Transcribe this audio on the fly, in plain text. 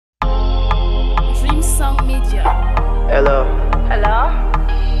Hello. Hello?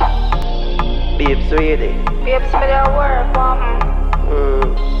 Babes, ready? Babes, me there work,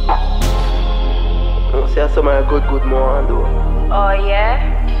 See some good more do. Oh, yeah?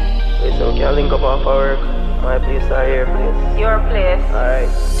 Wait, so we can link up off work. My place or your place? Your place. Alright.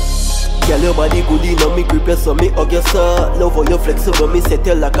 Girl, your body good enough, me grip you so me hug you so. Love how you flexible, me set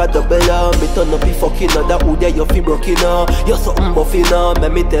you like a double R. Me turn up the fucking that who there you feel broken up. You're something buffy now,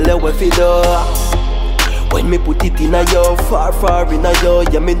 let me tell you what you do. When me put it in a yo, far in a yo,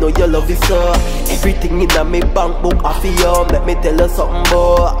 yeah me know you love it so. Everything in a me bank book off of you, let me tell you something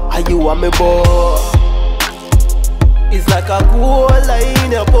boy, are you and me boy? It's like a cool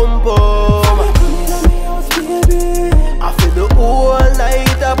line a pump up. I feel the whole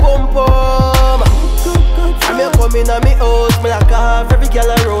night a pump up. I'm here coming at me house, me like half every girl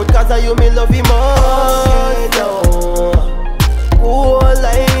I road, cause I you me love you more. Whole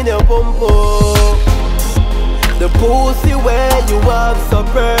line a pump up. The pussy where you have so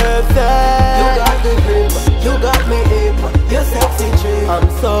perfect. You got the grip, you got me hip, you sexy trick. I'm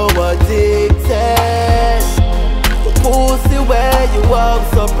so addicted. The pussy where you have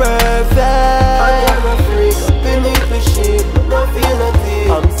so perfect. I am a freak, beneath the sheet, no feel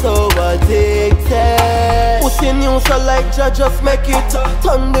nothing. I'm so addicted. Pussy new so like just make it.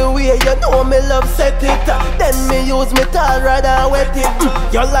 Turn the way you know me love set it. Then me use me towel rather wet it.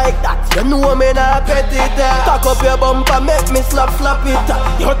 You like that, you know me not pet it. Cock up your bumper, make me slap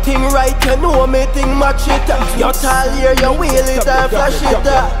it. Your thing right, you know me thing match it. Your tall here, you wheel it and flash it.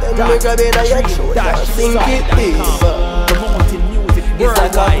 Then me grab it and your shoulder, sink it deep. It's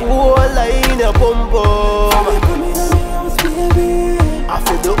like a whole line of pump up. I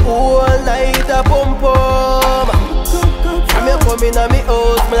feel the whole night a pump up. I'm here coming at me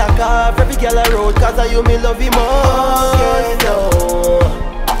house, me like half every girl I road, cause I you me love you more.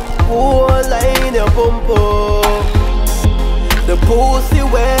 Whole line a pump up. The pussy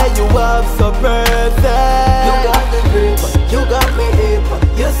where you have so perfect. You got the grip, you got me hip,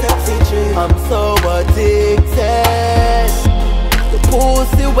 you sexy trick. I'm so addicted. The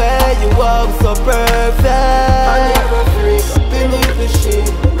pussy where you have so perfect. I never freak, beneath the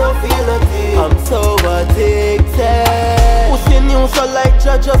sheet, no feel nothing. I'm so addicted. Pussy new so like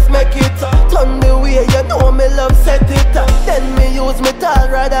just make it. Turn the way you know me love set it. Then me use me towel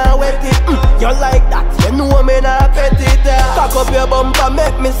rather wet it. You like that, you know me not pet it. Cock up your bumper,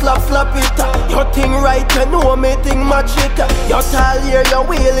 make me slap it. Your thing right, you know me thing match it. Your tall here, you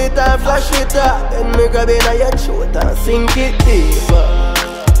wheel it and flash it. Then me grab it on your shoulder, sink it deep.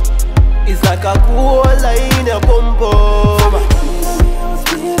 It's like a cool line a pump up.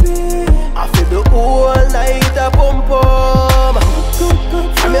 I feel the whole night a pump up.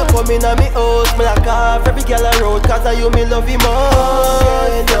 I'm here coming at me house, me like half every girl I road, cause I you me love you more.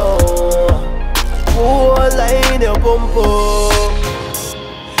 Whole line a pump up.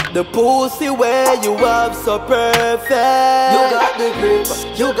 The pussy where you have so perfect. You got the grip,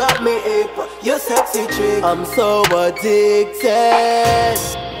 you got me hip, you sexy trick. I'm so addicted.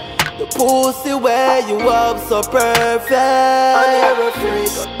 The pussy where you have so perfect. I never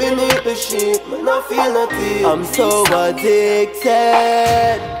freak, beneath the sheet, man I feel nothing. I'm so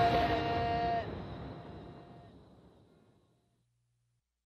addicted.